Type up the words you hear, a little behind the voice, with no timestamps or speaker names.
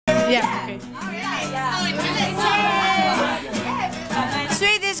Yeah, okay.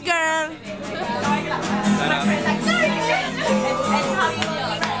 Swedish girl.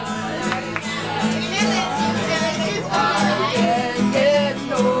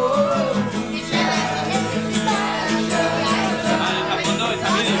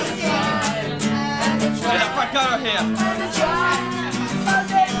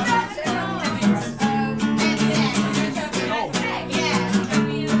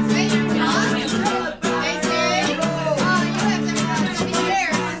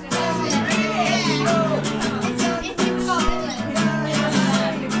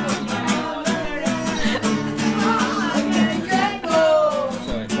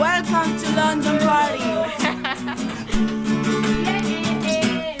 Welcome to London party.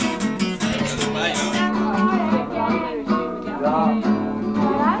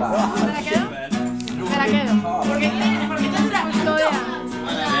 Me la quedo.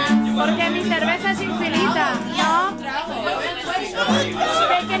 Porque mi cerveza es infinita, ¿no?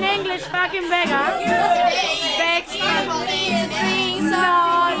 Speak in English, fucking beggar. No.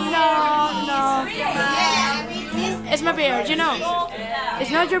 It's my beard, you know.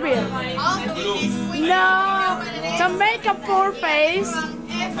 It's not your beard. No. Don't make a poor face.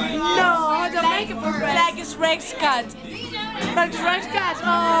 No, don't make a poor face. Like a Shrek's cat. Like Shrek's cat.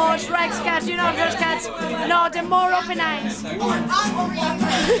 Oh, Shrek's cat. You know Shrek's cats. No, the more open eyes. Nice.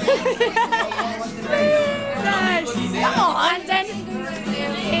 Come on. And then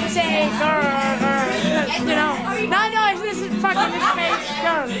it's a girl. You know. No, it's this fucking face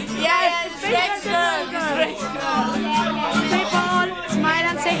girl. Yeah, Shrek's girl. People, smile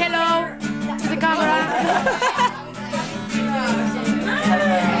and say hello to the camera.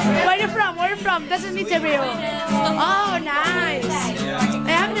 Where are you from? This is an interview. Oh, nice.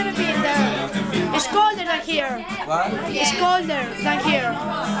 I have never been there. It's colder than here. What? It's colder than here.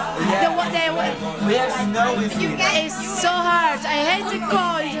 We have snow with you. It's so hard. I hate the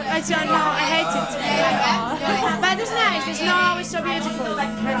cold. I don't know. I hate it. But it's nice. The snow is so beautiful. A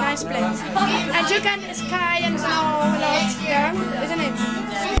nice place. And you can ski and snow a lot here, isn't it?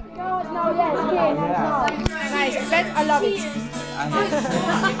 Snow, yes, skiing and snow. Nice. But I love it.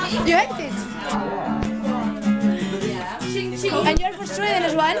 You hate it? And you're from Sweden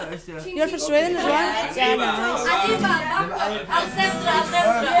as well? You're from Sweden as well? Yeah, nice.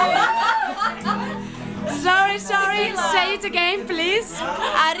 Sorry, say it again, please.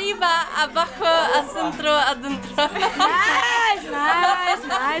 Arriba, abajo, al centro, adentro.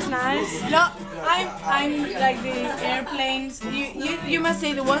 Nice. No, I'm like the airplanes. You must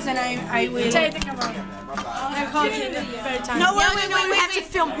say the words and I will. Say the camera. I hold it very time. No, wait, we have to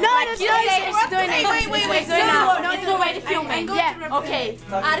film. No, it's doing it. Wait. It's doing now. No, it's a way to film it. Yeah. Okay.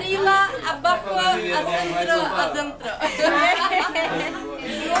 Arriba, abajo, al centro, adentro.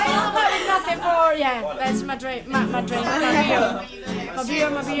 Nothing for, yeah, that's my dream. My beer.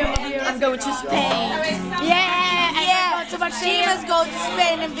 I'm going to Spain. Yeah. She must go to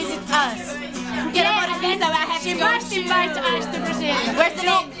Spain and visit us. Forget about the visa, I have She to go must invite us to Brazil. Where's the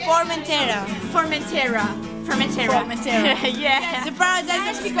name? Formentera. Yeah. The paradise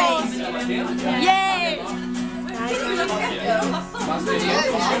of Spain. Yay!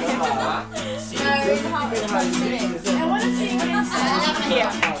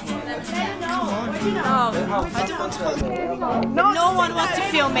 No one wants to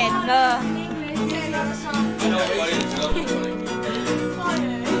film it.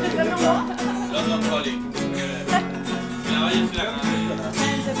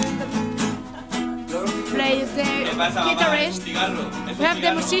 Play the guitarist. We have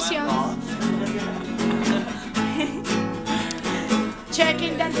the musicians.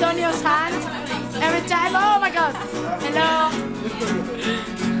 Checking Antonio's hand every time. Oh my God! Hello.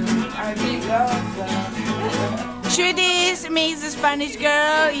 Swedish means a Spanish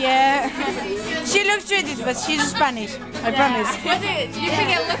girl, yeah. She looks Swedish, but she's Spanish. I promise. You think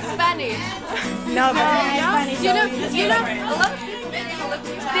it looks Spanish? No, but Spanish. You know,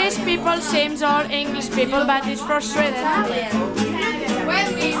 these people seems all English people, but it's from Sweden.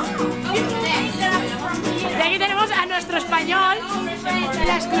 Y aquí tenemos a nuestro español,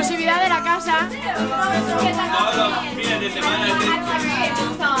 la exclusividad de la casa.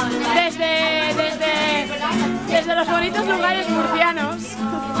 Desde los bonitos lugares murcianos,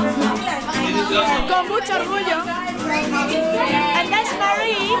 con mucho orgullo. And that's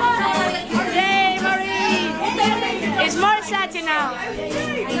Marie. Yay, Marie! It's more exciting now,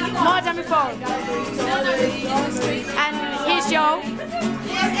 more than before. And here's Joe,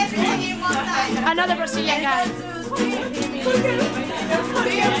 another Brazilian guy.